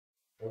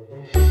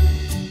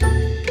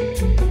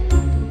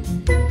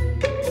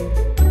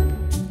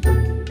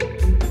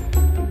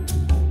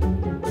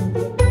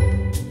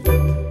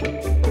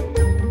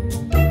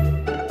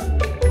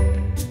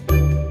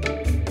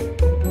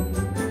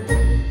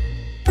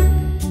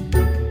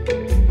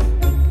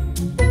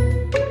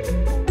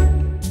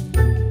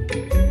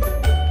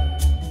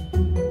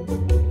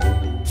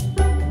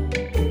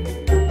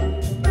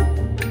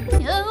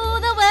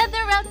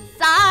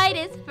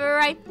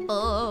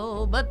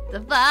But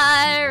the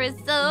fire is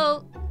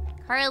so...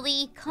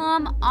 Carly,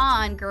 come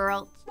on,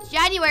 girl. It's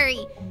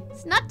January.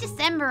 It's not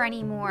December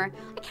anymore.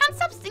 I can't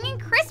stop singing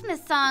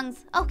Christmas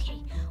songs.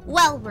 Okay,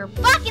 well, we're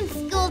back in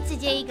school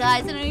today,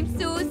 guys, and I'm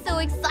so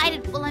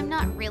excited. Well, I'm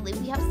not really.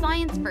 We have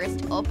science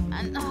first up,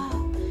 and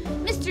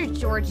Mr.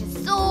 George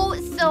is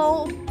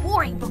so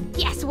boring. But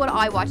guess what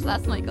I watched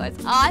last night, guys?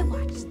 I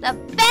watched the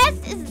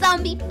best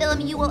zombie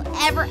film you will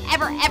ever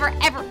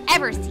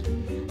see.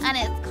 And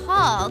it's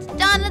called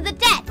Dawn of the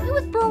Dead. It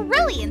was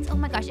brilliant. Oh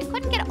my gosh, I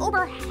couldn't get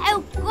over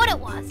how good it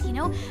was, you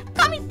know? It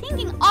got me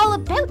thinking all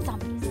about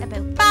zombies.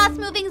 About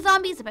fast-moving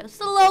zombies, about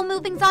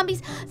slow-moving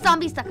zombies,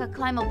 zombies that can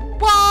climb up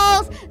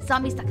walls,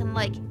 zombies that can,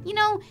 like, you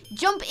know,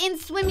 jump in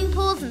swimming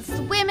pools and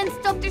swim and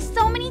stuff. There's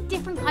so many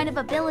different kind of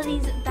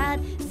abilities that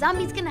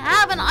zombies can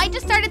have, and I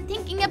just started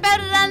thinking about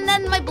it, and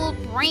then my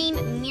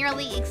brain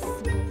nearly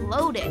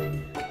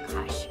exploded.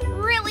 Gosh,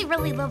 really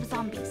love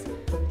zombies.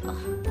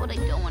 Ugh, but I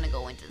don't want to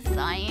go into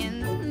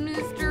science,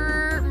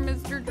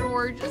 Mr.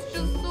 George. It's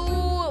just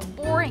so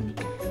boring.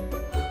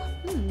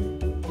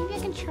 Maybe I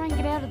can try and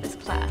get out of this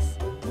class.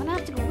 I'm gonna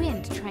have to go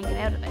in to try and get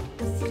out of it,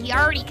 because he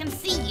already can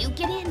see you.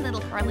 Get in,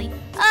 little Carly.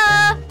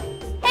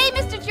 Hey,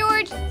 Mr.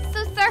 George.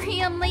 So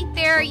sorry I'm late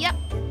there. Yep.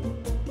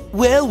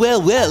 Well,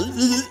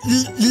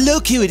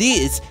 look who it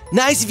is.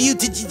 Nice of you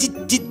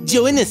to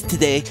join us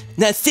today.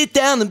 Now sit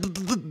down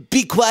and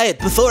be quiet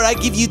before I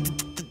give you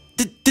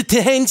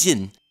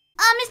detention.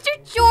 Mr.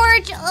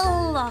 George,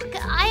 look,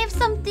 I have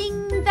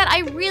something that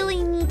I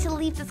really need to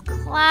leave this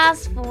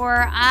class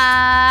for.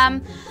 I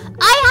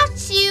have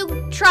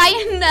to try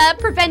and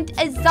prevent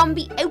a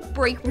zombie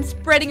outbreak from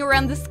spreading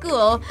around the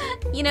school.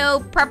 You know,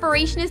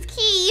 preparation is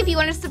key if you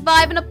want to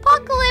survive an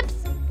apocalypse,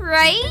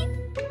 right?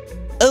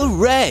 Oh,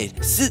 right.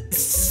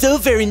 So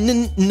very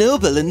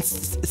noble and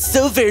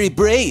so very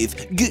brave.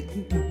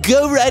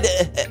 Go right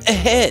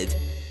ahead.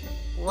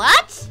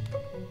 What?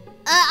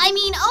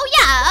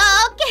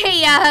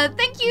 Okay,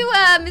 thank you,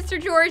 Mr.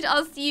 George.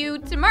 I'll see you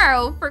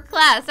tomorrow for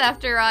class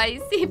after I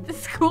save the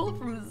school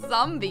from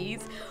zombies.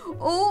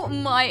 Oh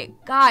my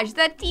gosh,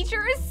 that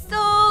teacher is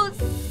so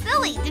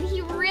silly. Did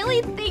he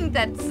really think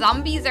that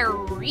zombies are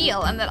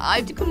real and that I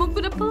have to come up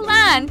with a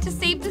plan to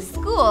save the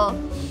school?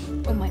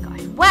 Oh my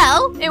gosh,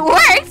 well, it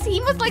works. He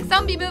must like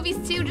zombie movies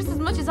too, just as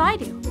much as I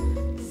do.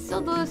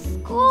 So the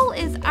school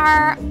is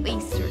our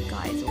oyster,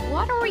 guys.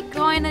 What are we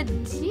gonna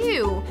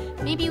do?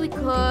 Maybe we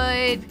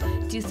could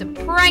do some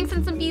pranks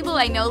on some people.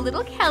 I know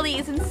little Kelly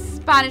is in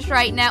Spanish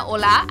right now,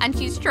 hola, and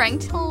she's trying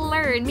to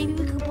learn. Maybe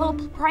we could pull a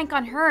prank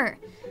on her.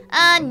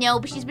 No,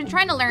 but she's been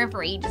trying to learn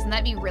for ages, and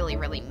that'd be really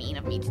mean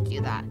of me to do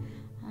that.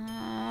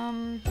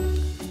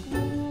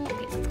 Okay,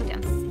 let's go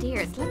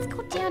downstairs. Let's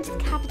go down to the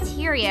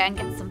cafeteria and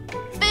get some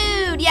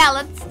food. Yeah,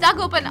 let's stock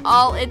up on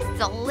all its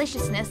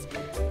deliciousness.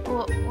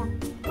 We're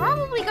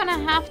probably gonna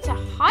have to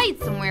hide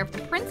somewhere. If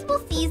the principal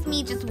sees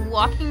me just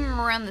walking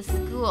around the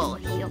school,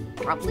 he'll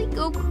probably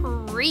go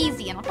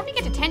crazy and I'll probably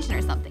get detention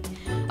or something.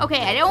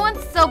 Okay, I don't want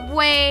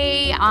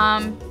Subway,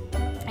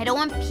 I don't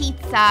want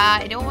pizza,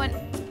 I don't want...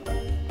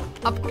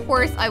 Of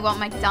course I want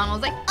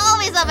McDonald's. I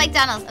always want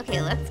McDonald's. Okay,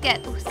 let's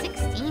get... Oh,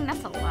 16?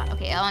 That's a lot.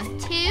 Okay, I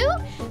want 2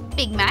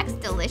 Big Macs.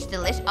 Delish.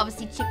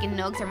 Obviously, chicken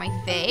nuggets are my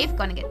fave.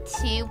 Gonna get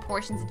 2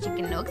 portions of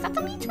chicken nuggets. That's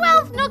only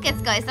 12 nuggets,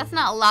 guys. That's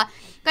not a lot.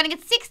 Gonna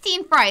get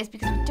 16 fries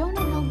because we don't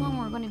know how long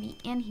we're gonna be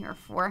in here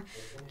for.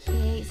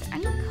 Okay, is there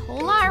any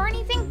cola or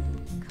anything?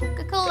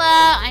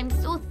 Coca-Cola. I'm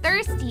so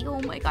thirsty. Oh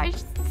my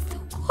gosh.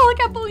 I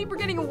can't believe we're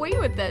getting away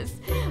with this.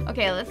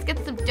 Okay, let's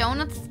get some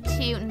donuts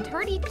too. And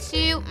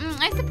 32.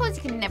 I suppose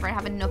you can never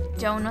have enough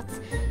donuts.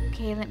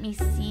 Okay, let me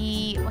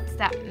see. What's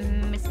that?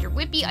 Mr.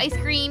 Whippy ice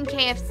cream,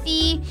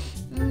 KFC.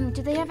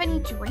 Do they have any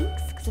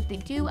drinks? Because if they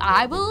do,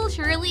 I will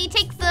surely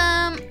take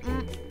some.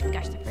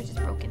 Gosh, the fridge is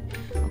broken.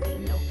 Okay,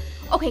 no.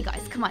 Okay,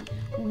 guys, come on.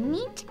 We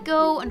need to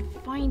go and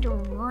find a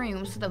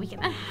room so that we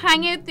can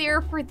hang out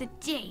there for the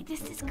day.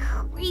 This is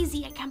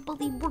crazy. I can't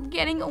believe we're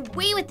getting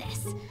away with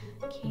this.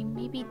 Okay,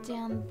 maybe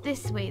down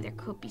this way there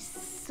could be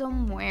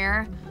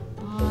somewhere.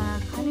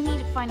 Kind of need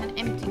to find an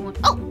empty one.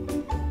 Oh!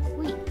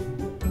 Wait,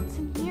 what's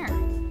in here?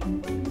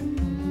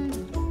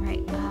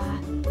 Right,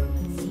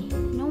 let's see.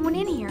 No one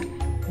in here.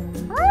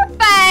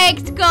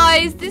 Perfect,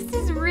 guys! This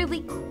is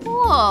really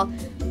cool.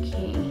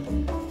 Okay,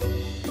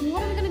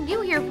 what am I gonna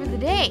do here for the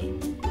day?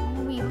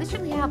 We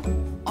literally have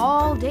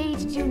all day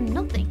to do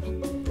nothing.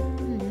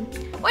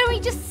 Why don't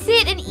we just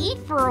sit and eat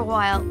for a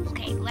while?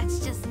 Okay, let's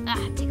just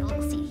take a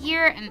look see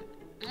here and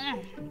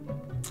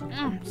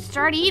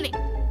start eating.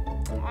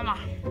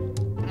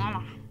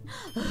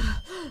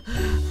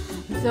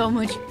 So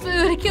much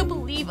food. I can't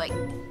believe I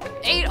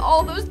ate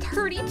all those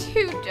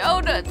 32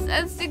 donuts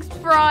and 6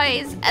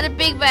 fries and a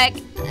Big Mac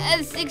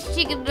and 6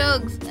 chicken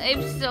nugs.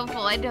 I'm so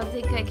full. I don't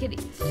think I can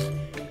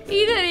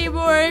eat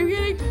anymore.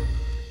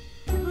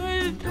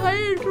 I'm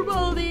tired from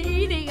all the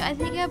eating. I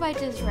think I might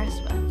just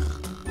rest my...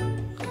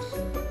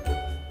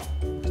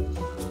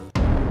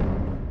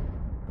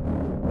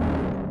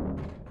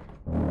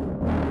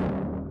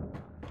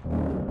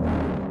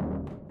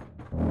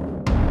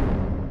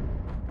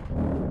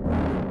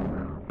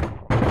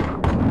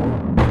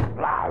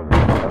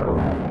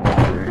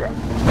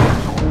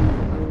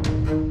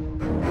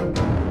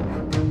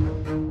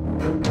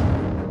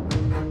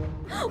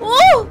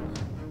 Oh!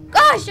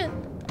 Gosh!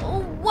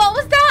 Oh, what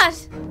was that?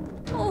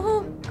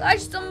 Oh,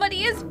 gosh,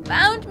 somebody has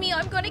found me.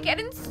 I'm gonna get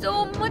in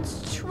so much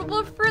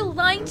trouble for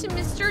lying to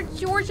Mr.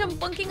 George and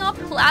bunking off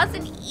class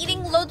and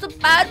eating loads of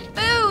bad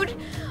food.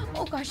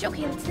 Oh gosh,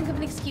 okay, let's think of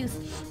an excuse.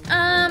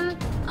 I'm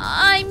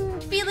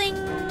feeling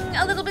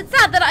a little bit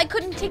sad that I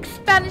couldn't take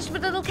Spanish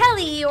with little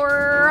Kelly,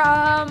 or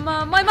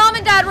my mom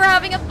and dad were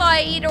having a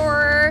fight,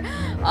 or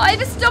I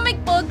have a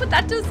stomach bug, but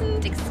that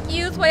doesn't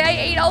excuse why I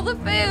ate all the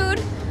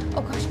food.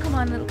 Oh gosh, come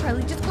on, little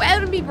Carly, just go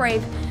out and be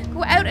brave.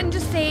 Go out and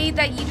just say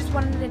that you just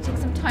wanted to take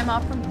some time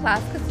off from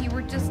class because you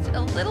were just a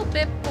little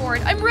bit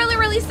bored. I'm really,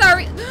 really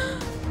sorry.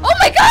 Oh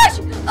my gosh!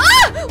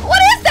 Ah!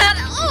 What is that?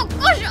 Oh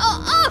gosh!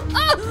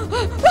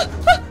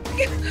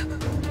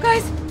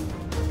 Guys,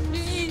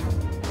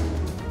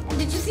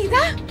 did you see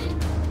that?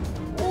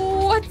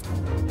 What's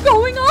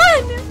going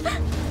on?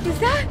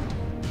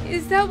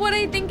 Is that what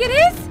I think it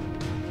is?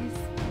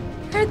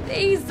 Are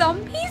they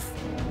zombies?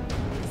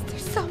 Is there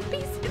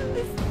zombies in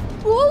this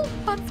school?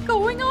 What's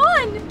going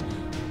on?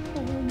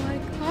 Oh my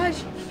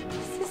gosh,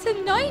 this is a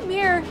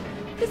nightmare.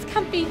 This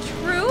can't be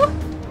true.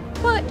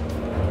 But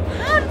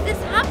how did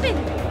this happen?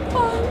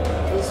 Oh,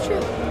 it's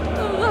true.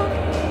 Oh, look,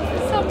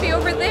 there's a zombie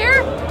over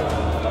there.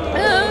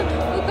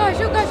 Oh gosh,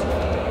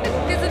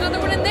 there's another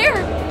one in there.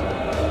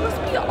 They must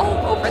be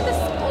all over the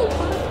school.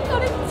 What am I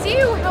gonna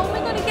do? How am I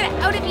gonna get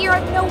out of here? I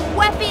have no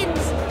weapons.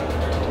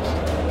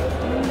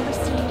 I remember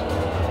seeing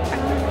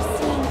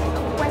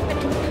a weapon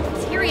in the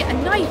cafeteria, a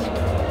knife.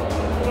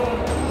 Oh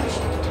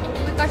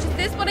my gosh, is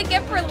this what I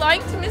get for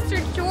lying to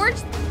Mr.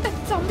 George? That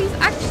zombies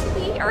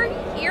actually are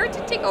here to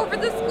take over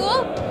the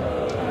school?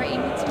 Alright, I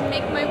need to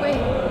make my way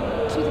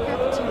to the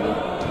cafeteria.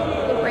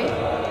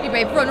 Be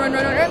brave, run. Oh,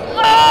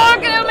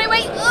 get out of my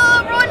way.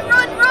 Oh, run.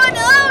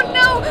 Oh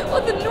no,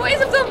 oh, the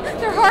noise of them,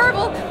 they're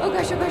horrible. Oh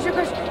gosh.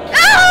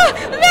 Ah,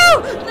 no.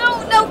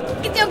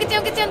 Get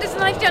down, there's a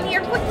knife down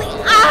here, quickly.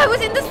 Ah, I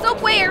was in the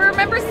subway, I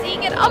remember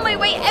seeing it on my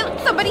way out.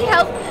 Somebody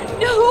help.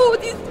 No,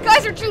 these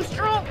guys are too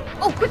strong.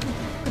 Oh, quickly.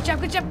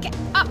 Good job. Get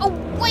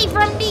away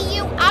from me,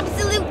 you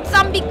absolute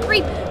zombie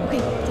creep. Okay,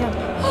 down.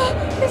 Oh,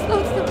 there's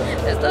loads of them.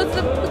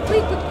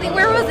 Quickly.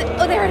 Where was it?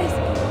 Oh, there it is.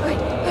 Okay.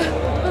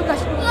 Oh,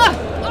 gosh.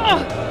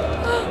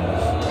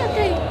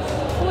 Okay.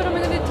 What am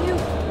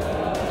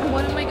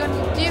I going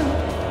to do?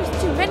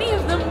 There's too many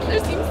of them. There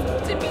seems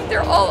to be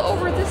they're all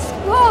over the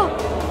school.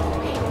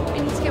 Okay, I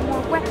need to get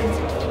more weapons.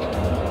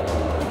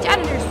 The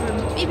janitor's room.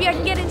 Maybe I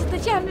can get into the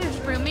janitor's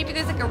room. Maybe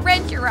there's like a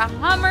wrench or a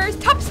hammer.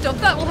 Top stuff.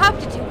 That will have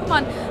to do. Come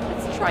on.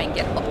 Try and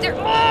get up there.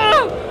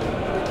 Oh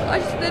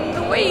gosh, the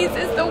noise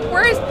is the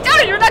worst.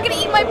 Janitor, you're not gonna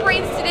eat my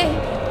brains today.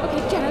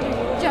 Okay,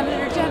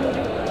 janitor.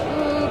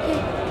 Okay,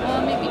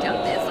 maybe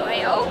down this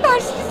way. Oh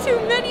gosh, there's too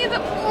many of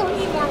them. Oh, I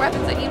need more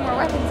weapons. Okay,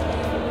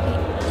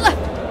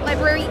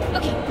 library.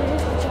 Okay,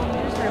 where's the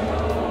janitor's room?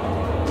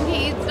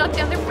 Okay, it's not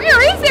down there.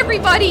 Where is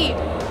everybody?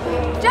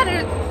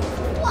 Janitor,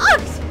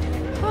 locked.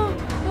 Oh,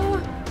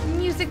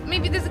 music.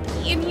 Maybe there's a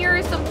key in here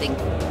or something.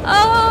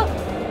 Oh,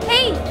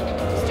 hey,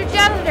 Mr.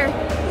 Janitor.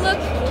 Look,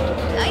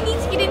 I need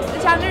to get into the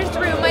janitor's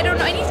room. I don't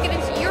know. I need to get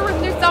into your room.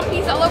 There's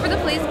zombies all over the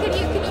place. Can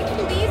you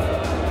please?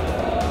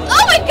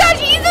 Oh my gosh,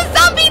 he's a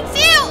zombie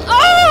too!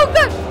 Oh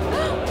god!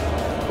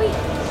 Wait,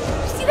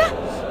 you see that?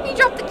 He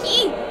dropped the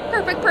key.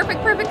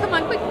 Perfect. Come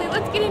on, quickly.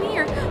 Let's get in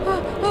here.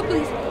 Oh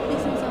please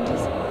no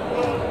zombies.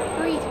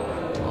 Breathe.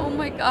 Oh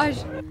my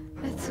gosh,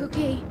 that's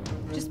okay.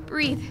 Just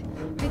breathe.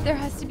 Wait, there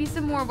has to be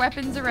some more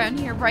weapons around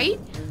here, right?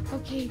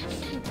 Okay.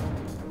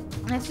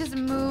 Let's just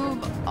move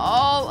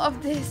all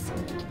of this.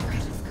 All right,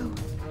 let's go.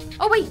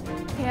 Oh, wait.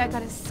 Okay, I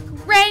got a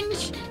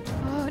wrench.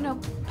 Oh, no.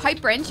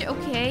 Pipe wrench.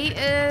 Okay.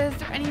 Is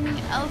there anything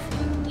else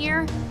in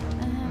here?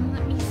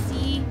 Let me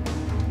see.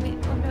 Wait,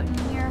 what about in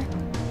here?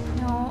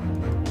 No.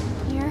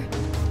 Here.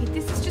 Okay,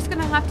 this is just going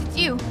to have to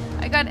do.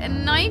 I got a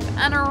knife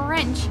and a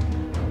wrench.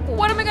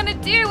 What am I going to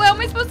do? How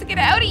am I supposed to get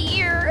out of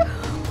here?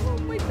 Oh,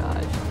 my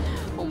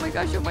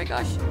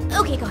gosh.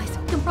 Okay, guys.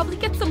 We can probably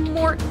get some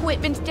more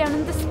equipment down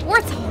in the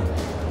sports hall.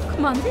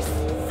 Come on, there's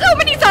so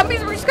many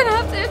zombies. We're just gonna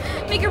have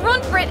to make a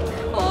run for it.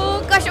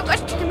 Oh gosh,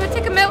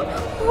 take him out.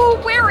 Oh,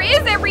 where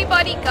is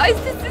everybody, guys?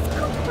 This is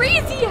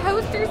crazy. How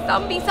there's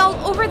zombies all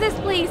over this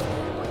place.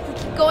 We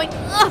keep going.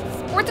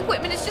 Sports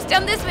equipment is just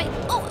down this way.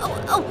 Oh,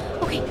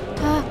 okay.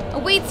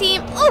 Away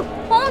team. Oh,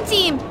 home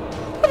team.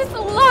 What is the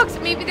logs?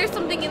 Maybe there's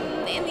something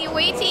in the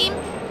away team.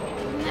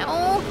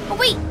 No. Oh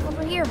wait,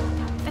 over here.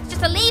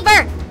 the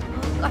lever.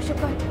 Oh gosh, oh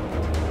god.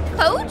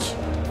 Coach?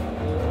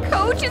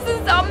 Coach is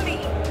a zombie.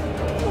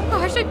 Oh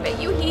gosh, I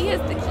bet you he has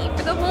the key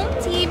for the home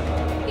team.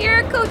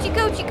 Here, Coachy.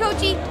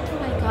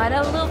 I got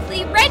a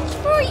lovely wrench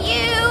for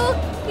you.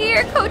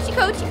 Here, Coachy.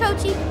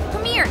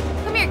 Come here.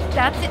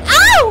 That's it.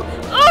 Ow!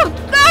 Oh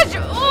gosh!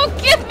 Oh,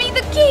 give me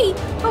the key.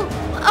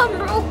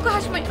 Oh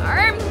gosh, my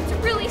arm is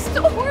really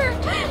sore.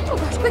 Oh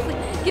gosh, quickly,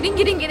 get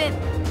in.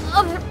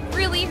 Oh, that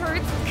really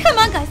hurts. Come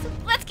on, guys,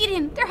 let's get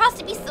in. There has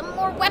to be some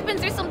more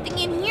weapons or something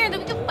in here that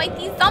we can fight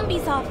these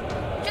zombies off.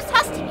 There just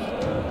has to be.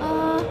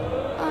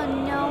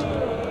 No.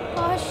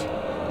 Gosh,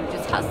 there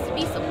just has to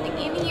be something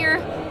in here.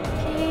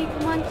 Okay,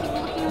 come on, keep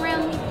looking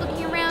around.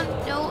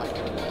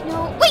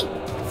 No. Wait,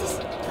 what's this?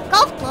 A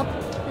golf club?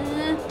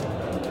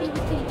 Maybe we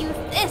could use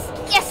this.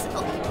 Yes.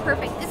 Okay,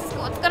 perfect. This is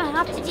what it's gonna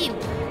have to do.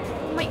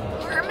 My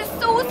arm is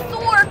so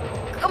sore.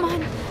 Come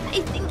on.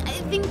 I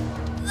think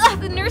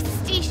the nurse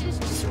station is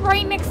just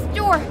right next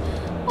door.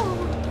 Oh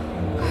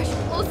gosh,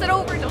 close it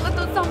over. Don't let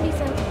those zombies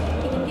out.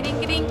 Get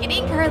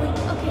in, Carly.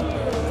 Okay,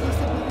 close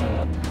it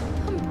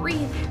behind.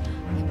 Breathe.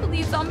 I can't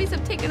believe zombies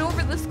have taken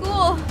over the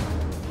school.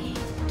 Okay.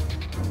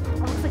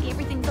 Looks like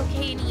everything's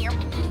okay in here.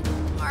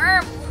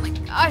 Arm. Oh my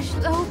gosh,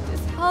 I hope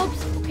this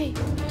helps. Okay.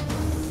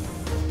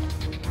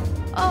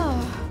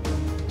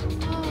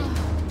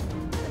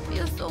 That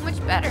feels so much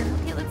better.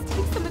 Okay, let's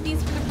take some of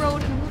these for the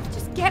road and let's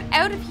just get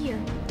out of here.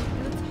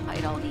 Okay, let's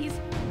hide all these.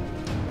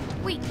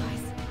 Wait,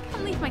 guys, I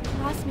can't leave my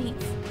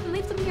classmates. I can't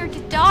leave them here to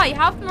die.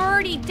 Half of them are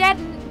already dead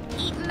and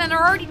eaten and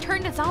are already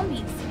turned to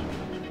zombies.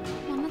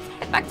 Come on, let's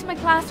head back to my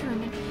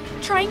classroom and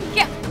try and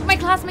get my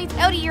classmates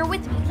out of here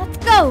with me. Let's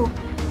go.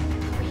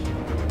 Hurry.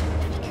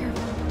 Be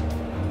careful.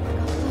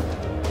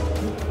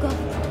 Go.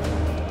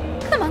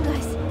 Come on,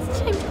 guys. It's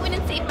time to go in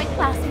and save my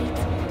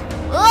classmates.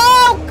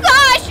 Oh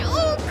gosh!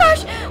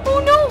 Oh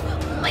no!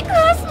 My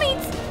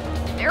classmates!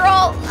 They're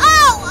all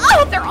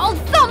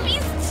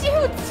zombies too!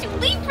 It's too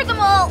late for them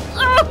all!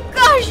 Oh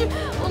gosh!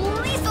 Well,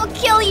 at least I'll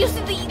kill you so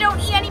that you don't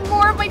eat any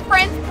more of my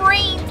friend's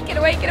brains! Get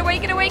away!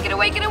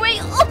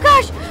 Oh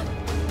gosh!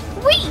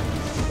 Wait!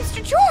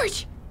 Mr.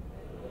 George!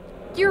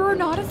 You're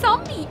not a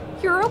zombie!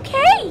 You're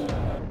okay!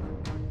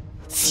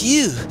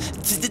 Phew!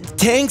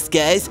 Thanks,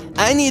 guys.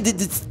 I knew that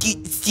the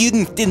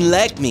students didn't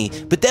like me,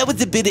 but that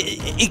was a bit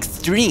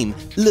extreme.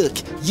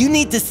 Look, you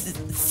need to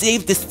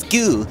save the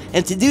school,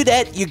 and to do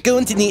that, you're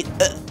going to need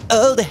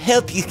all the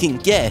help you can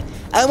get.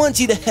 I want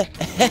you to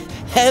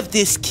have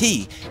this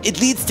key. It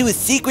leads to a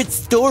secret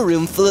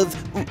storeroom full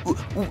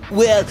of,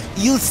 well,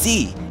 you'll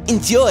see.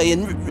 Enjoy,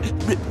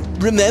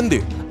 and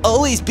remember,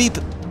 always be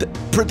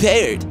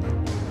prepared.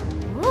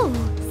 Ooh,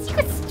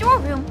 secret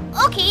storeroom.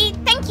 Okay,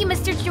 thank you,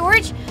 Mr.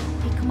 George.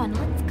 Okay, come on,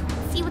 let's go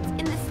and see what's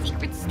in the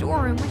secret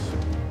storeroom. We should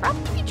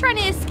probably be trying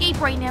to escape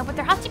right now, but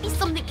there has to be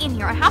something in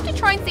here. I have to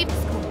try and save the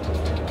school.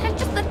 I can't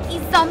just let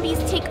these zombies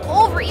take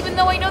over, even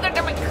though I know that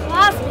they're my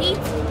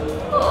classmates.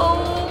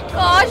 Oh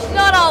gosh,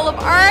 not all of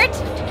Art.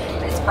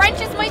 Miss French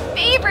is my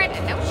favorite,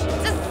 and now she's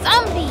a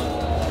zombie.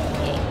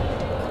 Okay,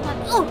 come on.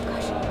 Oh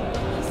gosh,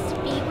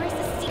 where's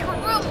the secret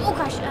room? Oh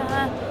gosh,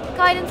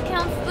 guidance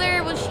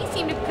counselor. Will she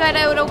seem to get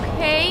out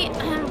okay?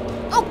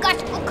 Oh gosh.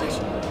 Just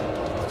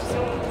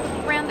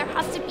look around. There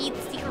has to be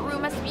the secret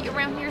room. Has to be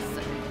around here. So,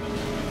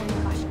 oh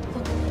my gosh!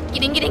 Look.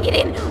 Get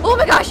in! Oh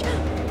my gosh!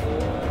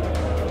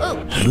 Oh,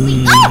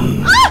 wait.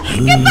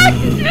 Get back!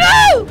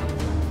 No!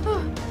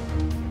 Oh.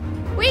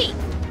 Wait.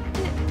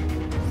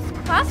 This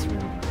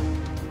classroom.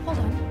 Hold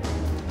on.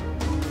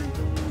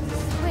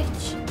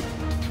 Switch.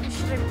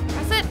 Should I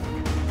press it?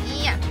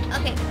 Yeah.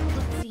 Okay.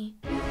 Let's see.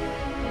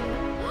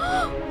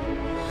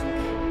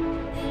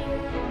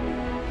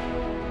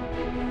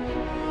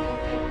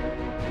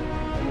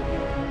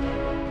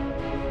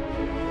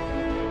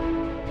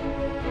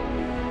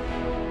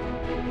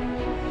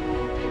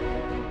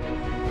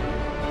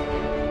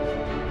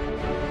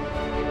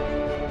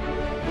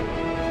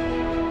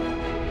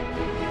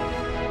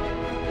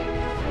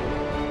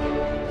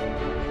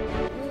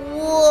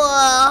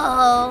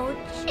 Whoa!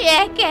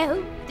 Check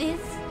out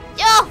this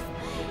stuff!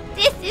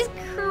 This is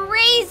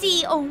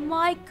crazy! Oh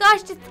my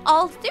gosh, it's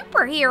all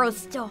superhero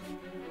stuff!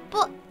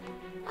 But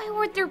why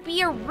would there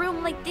be a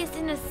room like this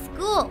in a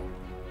school?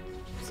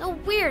 So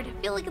weird. I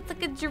feel like it's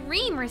like a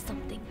dream or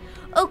something.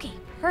 Okay,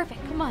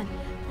 perfect. Come on.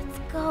 Let's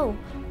go.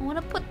 I want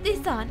to put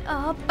this on.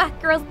 Oh,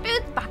 Batgirl's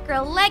boots,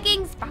 Batgirl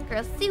leggings,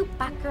 Batgirl suit,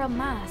 Batgirl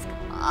mask.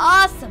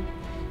 Awesome.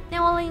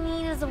 Now all I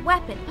need is a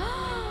weapon.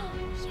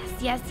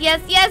 Yes.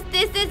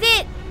 This is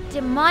it.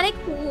 Demonic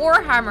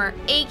Warhammer,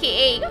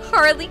 aka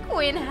Harley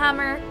Quinn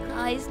hammer.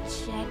 Guys,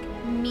 check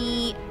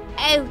me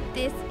out.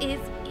 This is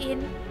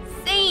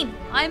insane.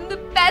 I'm the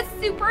best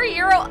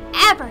superhero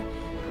ever.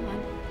 Come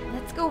on,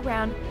 let's go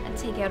around and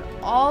take out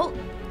all...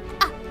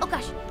 oh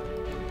gosh.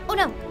 Oh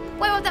no,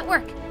 why won't that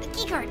work? The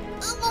keycard,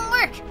 it won't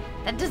work.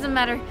 That doesn't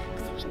matter,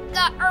 because we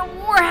got our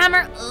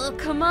Warhammer. Oh,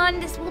 come on,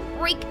 this will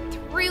break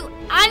through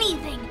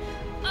anything.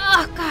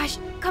 Oh gosh,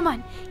 come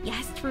on.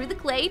 Yes, through the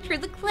clay.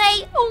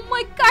 Oh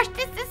my gosh,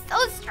 this is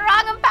so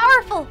strong and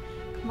powerful.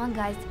 Come on,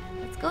 guys,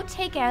 let's go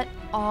take out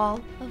all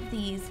of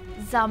these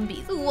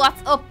zombies.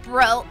 What's up,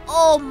 bro?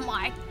 Oh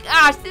my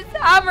gosh, this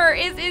hammer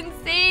is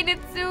insane.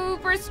 It's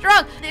super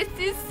strong. This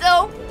is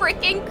so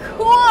freaking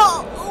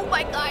cool. Oh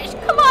my gosh,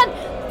 come on.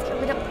 Let's get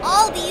rid of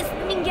all these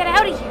and we can get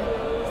out of here.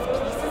 This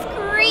place is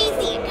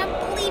crazy. I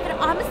can't believe it.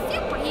 I'm a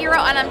superhero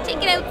and I'm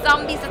taking out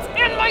zombies. It's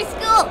in my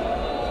school.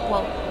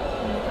 Whoa.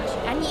 Oh my gosh.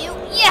 And you?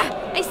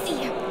 Yeah, I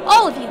see you.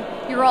 All of you.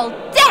 You're all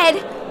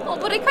dead. Oh,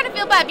 but I kind of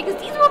feel bad because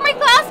these were my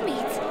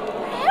classmates.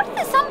 How did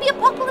the zombie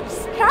apocalypse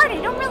start? I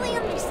don't really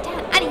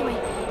understand. Anyway,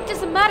 it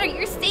doesn't matter.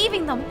 You're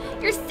saving them.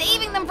 You're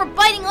saving them from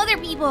biting other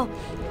people.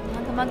 Come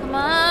on, come on, come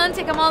on.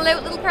 Take them all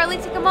out, little Carly.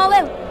 Take them all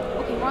out.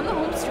 Okay, we're on the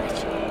home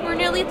stretch. We're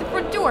nearly at the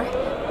front door.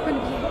 We're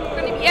gonna be out.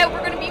 We're gonna be out.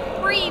 We're gonna be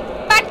free.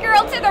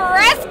 Batgirl to the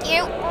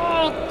rescue.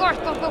 Oh gosh,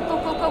 go, go, go,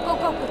 go, go, go,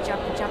 go. Good job,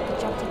 good job, good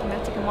job. Take them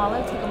out. Take them all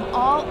out. Take them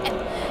all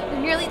out.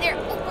 You're nearly there.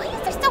 Oh, why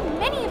is there so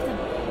many of them?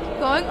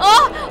 Going.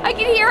 Oh, I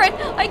can hear it.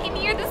 I can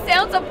hear the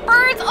sounds of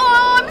birds.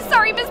 Oh, I'm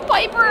sorry, Miss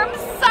Piper. I'm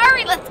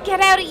sorry. Let's get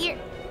out of here.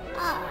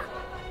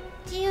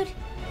 Dude,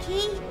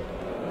 key?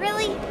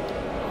 Really?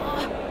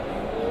 I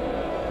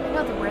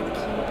know where the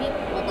key would be.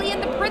 Probably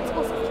in the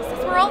principal's office.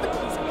 That's where all the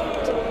keys are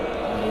kept.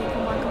 Okay,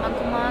 come on, come on,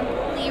 come on.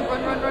 Lee,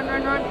 run, run, run,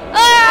 run, run.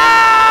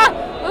 Ah!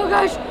 Oh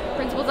gosh,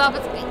 principal's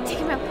office. Okay, take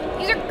him out.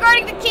 These are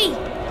guarding the key.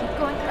 Keep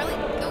going, Carly.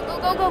 Go, go,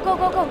 go, go, go,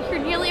 go, go. You're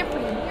nearly at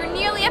freedom. You're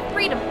nearly at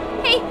freedom.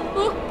 Hey,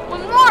 ooh,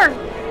 one more.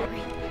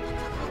 Alright,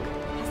 look.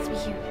 It has to be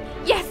here.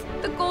 Yes,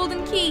 the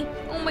golden key.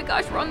 Oh my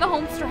gosh, we're on the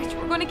home stretch.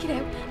 We're gonna get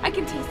out. I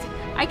can taste it.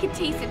 I can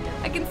taste it.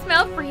 I can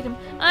smell freedom.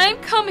 I'm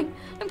coming.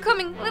 I'm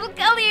coming. Little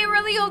Kelly, I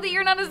really hope that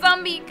you're not a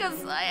zombie,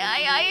 because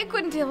I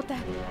couldn't deal with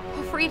that.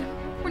 Oh, freedom.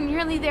 We're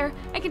nearly there.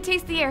 I can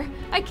taste the air.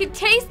 I can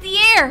taste the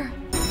air.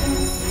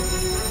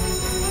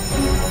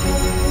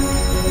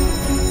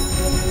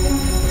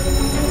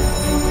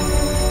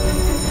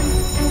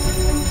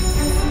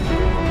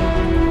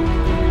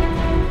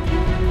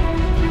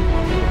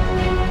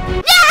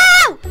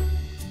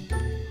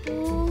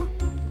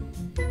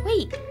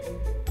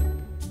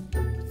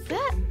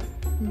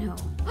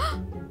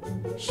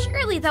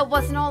 Surely that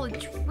wasn't all a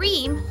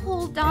dream.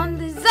 Hold on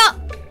this up.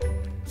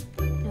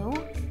 No.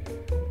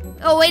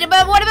 Oh, wait a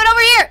minute. What about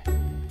over here?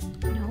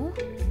 No.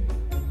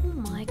 Oh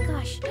my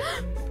gosh.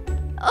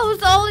 Oh, it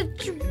was all a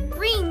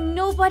dream.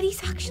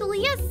 Nobody's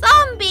actually a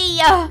zombie.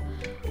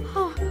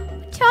 Oh,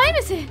 what time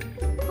is it?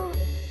 Oh,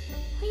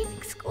 I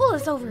think school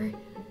is over.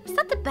 Is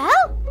that the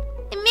bell?